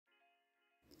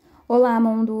Olá,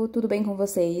 mundo! Tudo bem com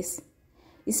vocês?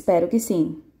 Espero que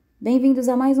sim! Bem-vindos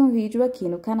a mais um vídeo aqui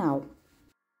no canal.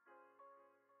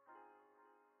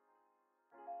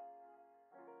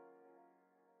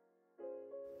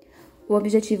 O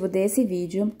objetivo desse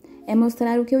vídeo é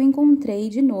mostrar o que eu encontrei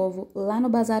de novo lá no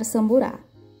Bazar Samburá.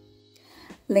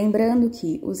 Lembrando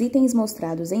que os itens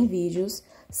mostrados em vídeos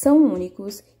são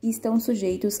únicos e estão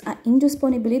sujeitos à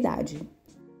indisponibilidade.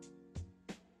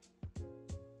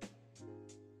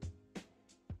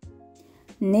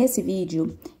 Nesse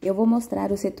vídeo, eu vou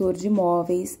mostrar o setor de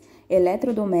móveis,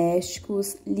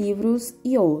 eletrodomésticos, livros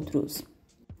e outros.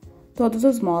 Todos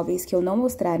os móveis que eu não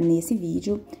mostrar nesse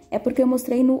vídeo é porque eu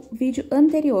mostrei no vídeo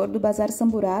anterior do Bazar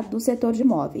Samburá do setor de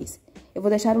móveis. Eu vou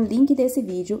deixar o link desse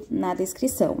vídeo na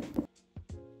descrição.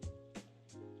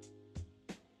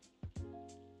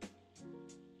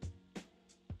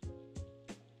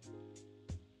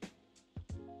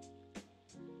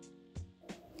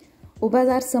 O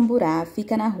Bazar Samburá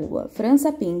fica na rua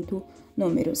França Pinto,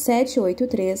 número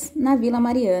 783, na Vila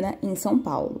Mariana, em São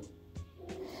Paulo.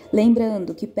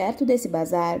 Lembrando que perto desse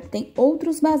bazar tem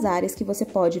outros bazares que você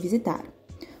pode visitar,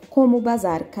 como o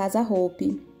Bazar Casa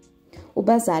Roupe, o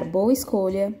Bazar Boa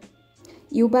Escolha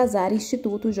e o Bazar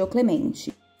Instituto Jô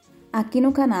Clemente. Aqui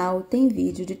no canal tem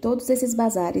vídeo de todos esses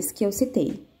bazares que eu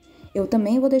citei. Eu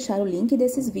também vou deixar o link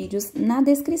desses vídeos na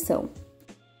descrição.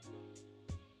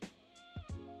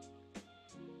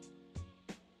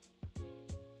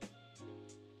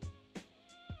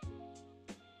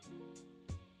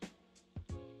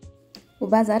 O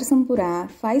Bazar Samburá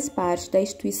faz parte da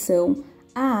Instituição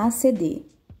AACD,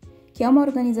 que é uma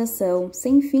organização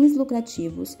sem fins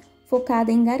lucrativos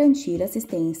focada em garantir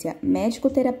assistência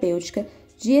médico-terapêutica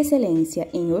de excelência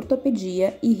em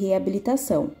ortopedia e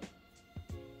reabilitação.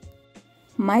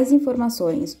 Mais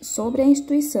informações sobre a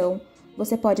instituição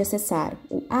você pode acessar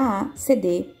o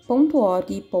aacd.org.br.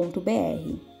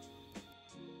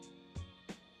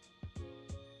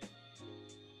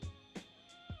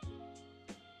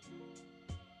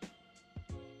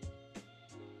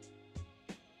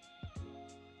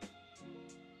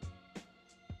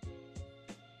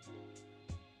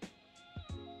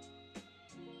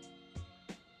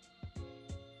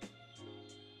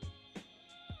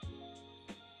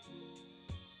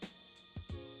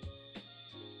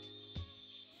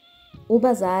 O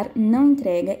bazar não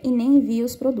entrega e nem envia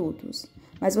os produtos,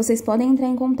 mas vocês podem entrar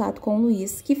em contato com o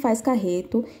Luiz, que faz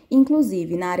carreto,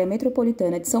 inclusive na área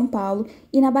metropolitana de São Paulo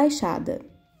e na Baixada.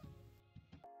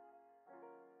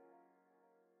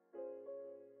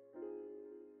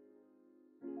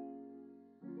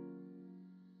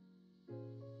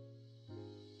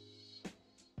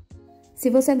 Se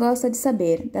você gosta de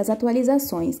saber das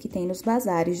atualizações que tem nos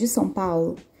bazares de São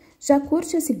Paulo, já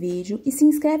curte esse vídeo e se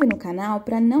inscreve no canal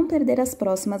para não perder as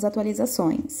próximas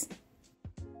atualizações.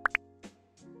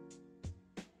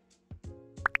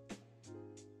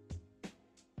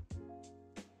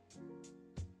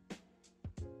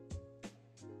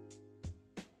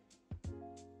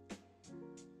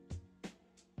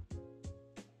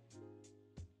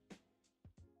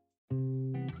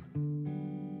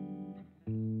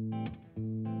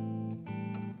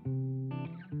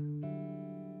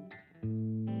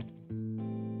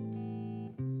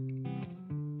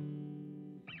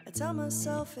 I tell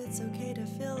myself it's okay to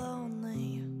feel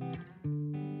lonely,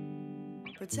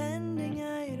 pretending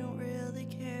I don't really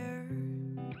care.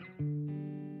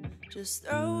 Just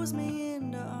throws me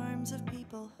into arms of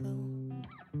people who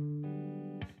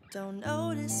don't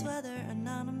notice whether or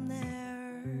not I'm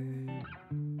there.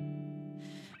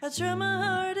 I try my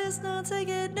hardest not to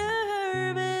get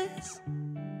nervous,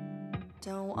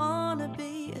 don't wanna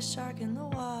be a shark in the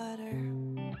water.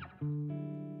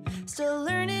 Still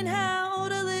learning how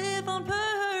to live on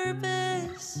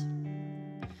purpose.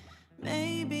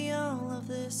 Maybe all of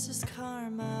this is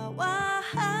karma. Why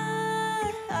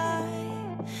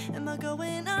am I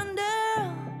going under?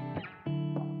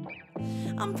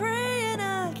 I'm praying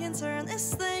I can turn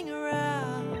this thing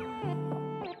around.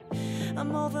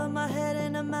 I'm over my head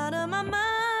and I'm out of my mind.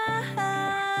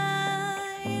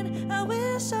 I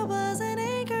wish I was an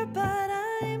anchor, but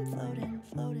I'm floating,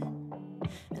 floating.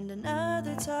 And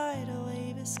another tidal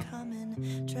wave is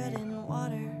coming, treading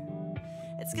water.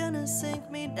 It's gonna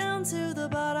sink me down to the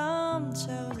bottom.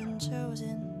 Chosen,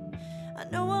 chosen. I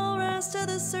know I'll rise to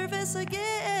the surface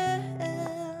again,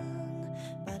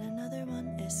 but another one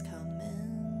is coming.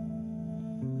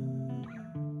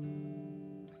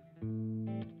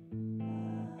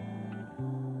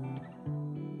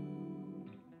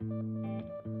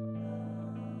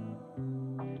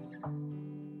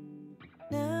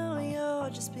 Now you're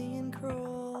just being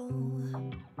cruel.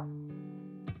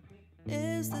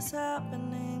 is this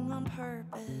happening on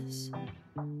purpose?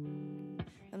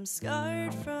 I'm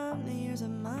scarred from the years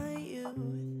of my youth.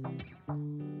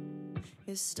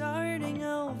 Is starting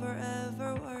over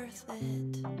ever worth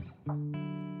it?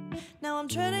 Now I'm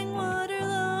treading water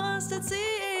lost at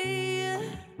sea.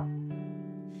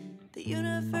 The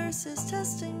universe is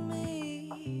testing me.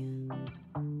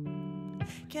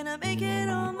 Can I make it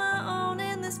on my own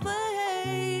in this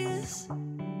place?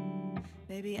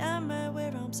 Maybe I'm right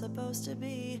where I'm supposed to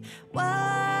be.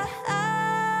 Why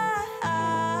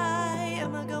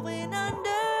am I going under?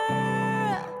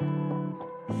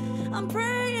 I'm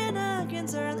praying I can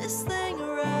turn this thing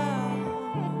around.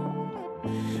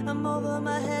 I'm over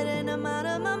my head and I'm out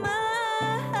of my mind.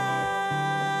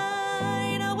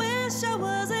 I wish I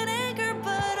was an anchor,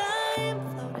 but I'm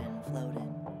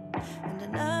floating. And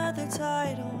another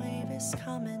tidal wave is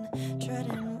coming,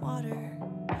 treading water.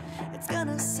 It's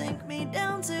gonna sink me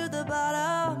down to the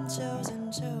bottom.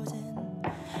 Chosen.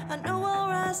 I know I'll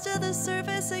rise to the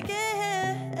surface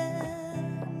again,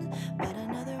 but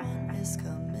another one is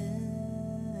coming.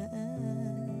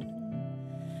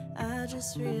 I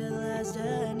just realized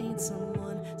I need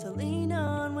someone to lean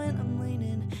on when I'm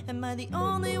leaning. Am I the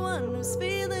only one who's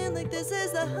feeling like this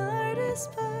is the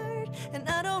hardest part? And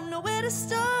I don't know where to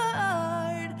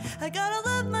start. I gotta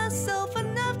love myself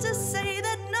enough to say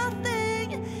that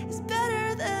nothing is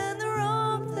better than the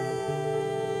wrong thing.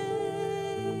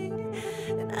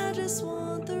 And I just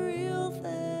want the real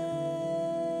thing.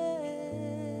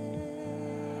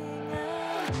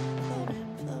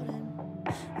 I'm floating.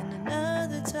 And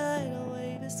another tidal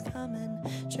wave is coming,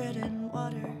 treading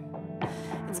water.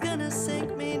 It's gonna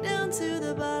sink me down to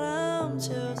the bottom.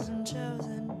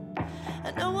 Chosen.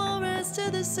 I know I'll rise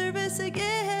to the surface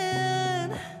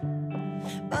again,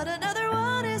 but another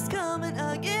one is coming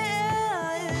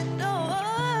again.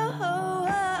 Oh,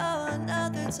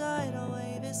 another tidal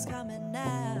wave is coming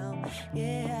now.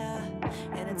 Yeah,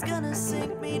 and it's gonna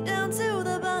sink me down to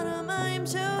the bottom. I'm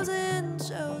chosen.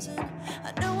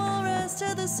 I know I'll rise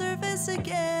to the surface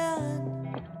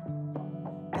again,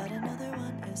 but another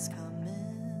one is coming.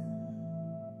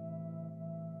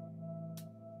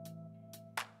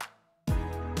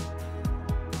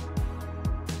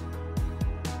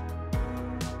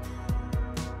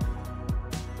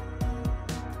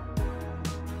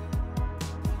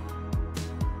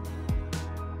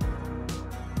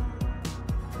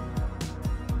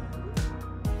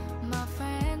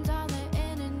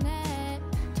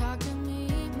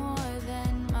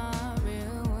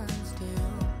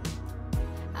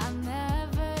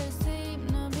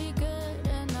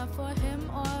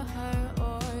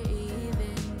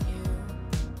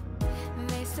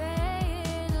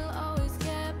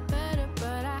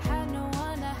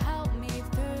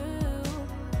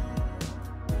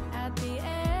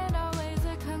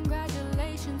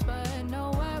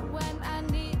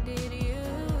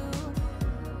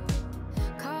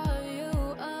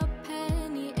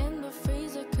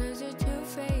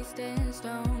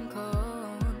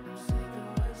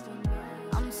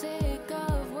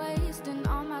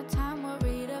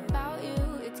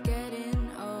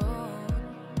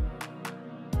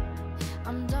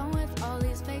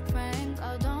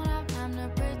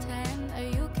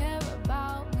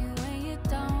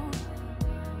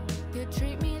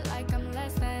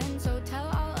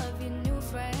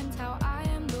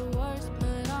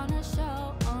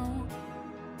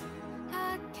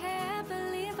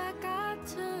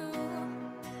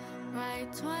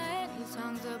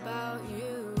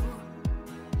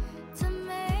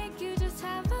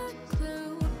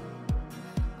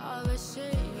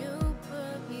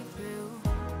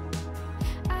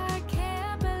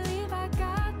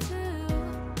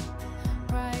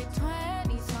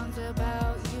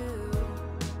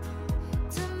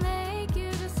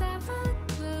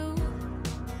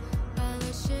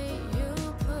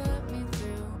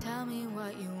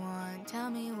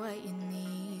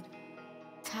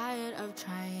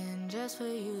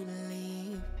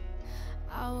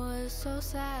 So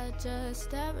sad just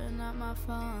staring at my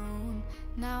phone.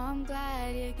 Now I'm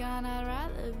glad you're gone, I'd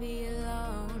rather be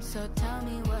alone. So tell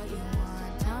me what you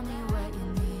want, tell me what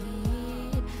you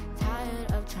need.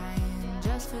 Tired of trying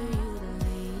just for you to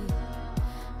leave.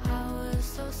 I was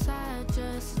so sad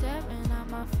just staring at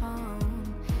my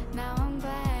phone. Now I'm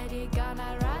glad you're gone,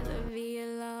 I'd rather be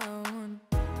alone.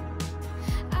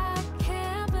 I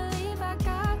can't believe I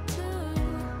got to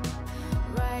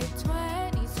write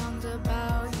 20 songs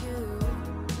about you.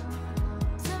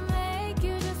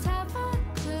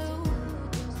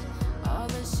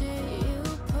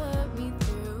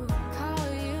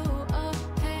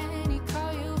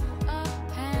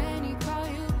 Call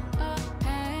you a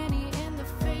penny in the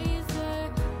freezer.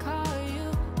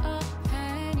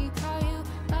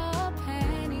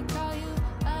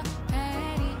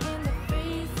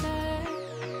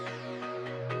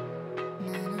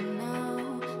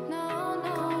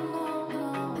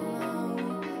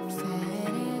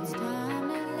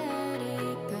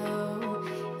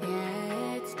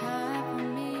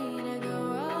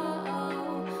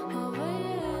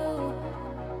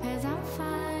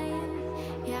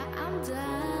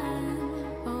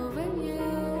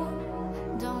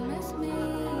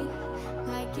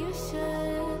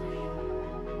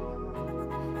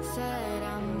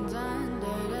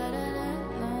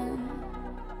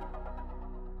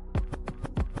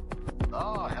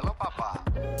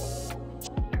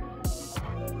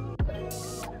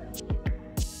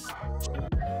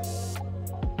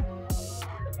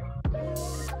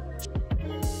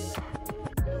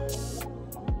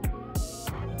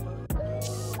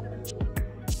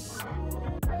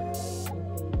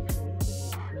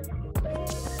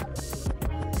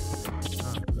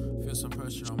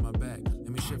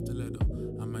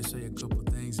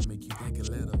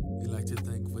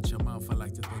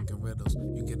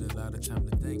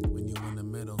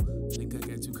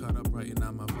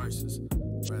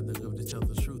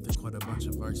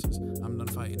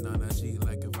 fighting on IG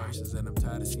like a versus, and I'm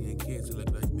tired of seeing kids that look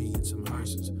like me in some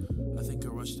hearses. I think I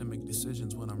rush to make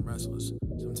decisions when I'm restless.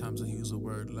 Sometimes I use the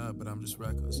word love, but I'm just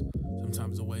reckless.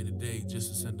 Sometimes I wait a day just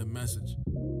to send a message.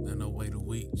 Then I'll wait a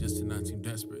week just to not seem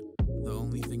desperate. The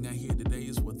only thing I hear today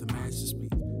is what the masters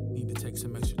speak. Need to take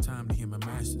some extra time to hear my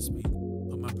master speak.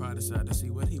 Put my pride aside to see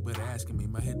what he would ask of me.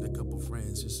 Might hit a couple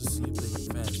friends just to see if they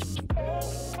would fast for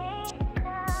me.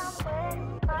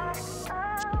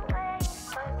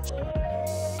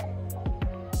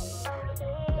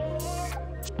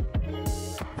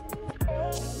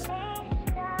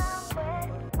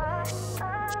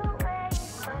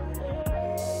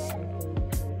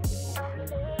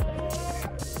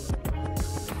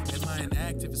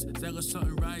 There are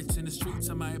certain riots in the streets,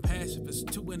 am I a pacifist?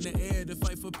 Two in the air to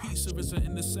fight for peace, or is it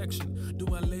intersection? Do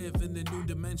I live in the new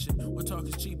dimension where talk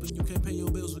is cheap and you can't pay your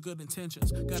bills with good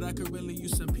intentions? God, I could really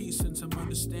use some peace and some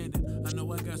understanding. I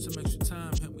know I got some extra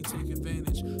time, help me take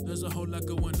advantage. There's a whole lot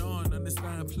going on this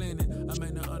dying planet. I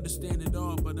may not understand it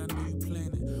all, but I know you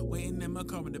plan it. Waiting in my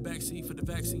car in the backseat for the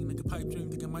vaccine, like a pipe dream,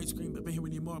 think I might scream, but been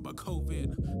hearing you more about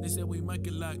COVID. They said we might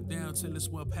get locked down till it's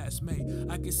well past May.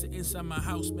 I can sit inside my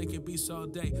house making beats all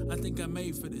day. I think I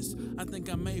made for this. I think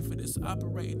I made for this.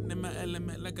 Operating in my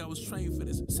element like I was trained for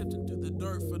this. Sifting through the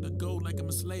dirt for the gold like I'm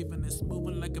a slave in this.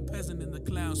 Moving like a peasant in the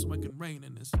clouds so I can reign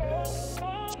in this.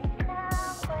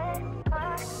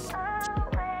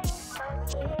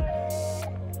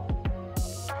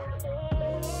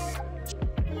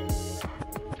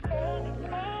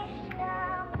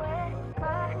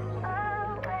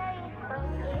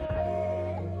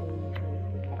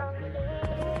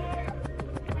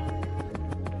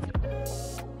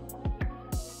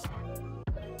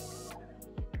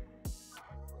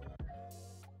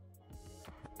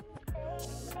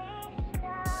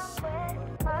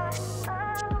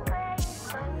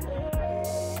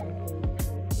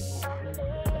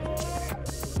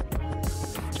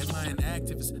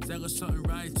 There are certain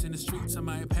riots in the streets, am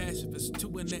I a pacifist?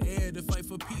 Two in the air to fight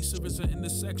for peace, or is it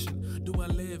intersection? Do I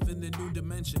live in the new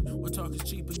dimension where talk is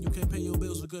cheap and you can't pay your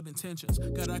bills with good intentions?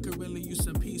 God, I could really use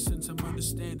some peace and some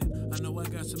understanding. I know I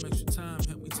got some extra time,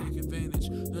 help me take advantage.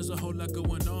 There's a whole lot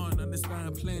going on this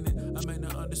dying planet. I may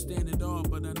not understand it all,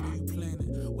 but I know you plan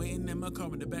it. Waiting in my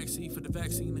car in the backseat for the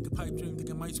vaccine, like a pipe dream,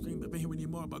 think I might scream, but been hearing you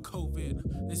more about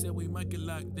COVID. They said we might get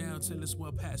locked down till it's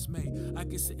well past May. I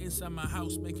can sit inside my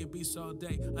house making beats all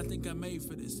day. I think I made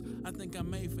for this. I think I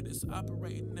made for this.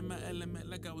 Operating in my element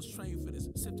like I was trained for this.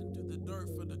 Sifting through the dirt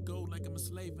for the gold like I'm a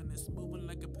slave in this. Moving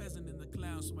like a peasant in the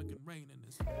clouds so I can reign in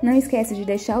this. Não esquece de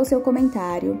deixar o seu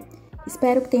comentário.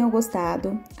 Espero que tenham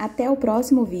gostado. Até o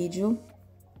próximo vídeo.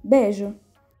 Beijo!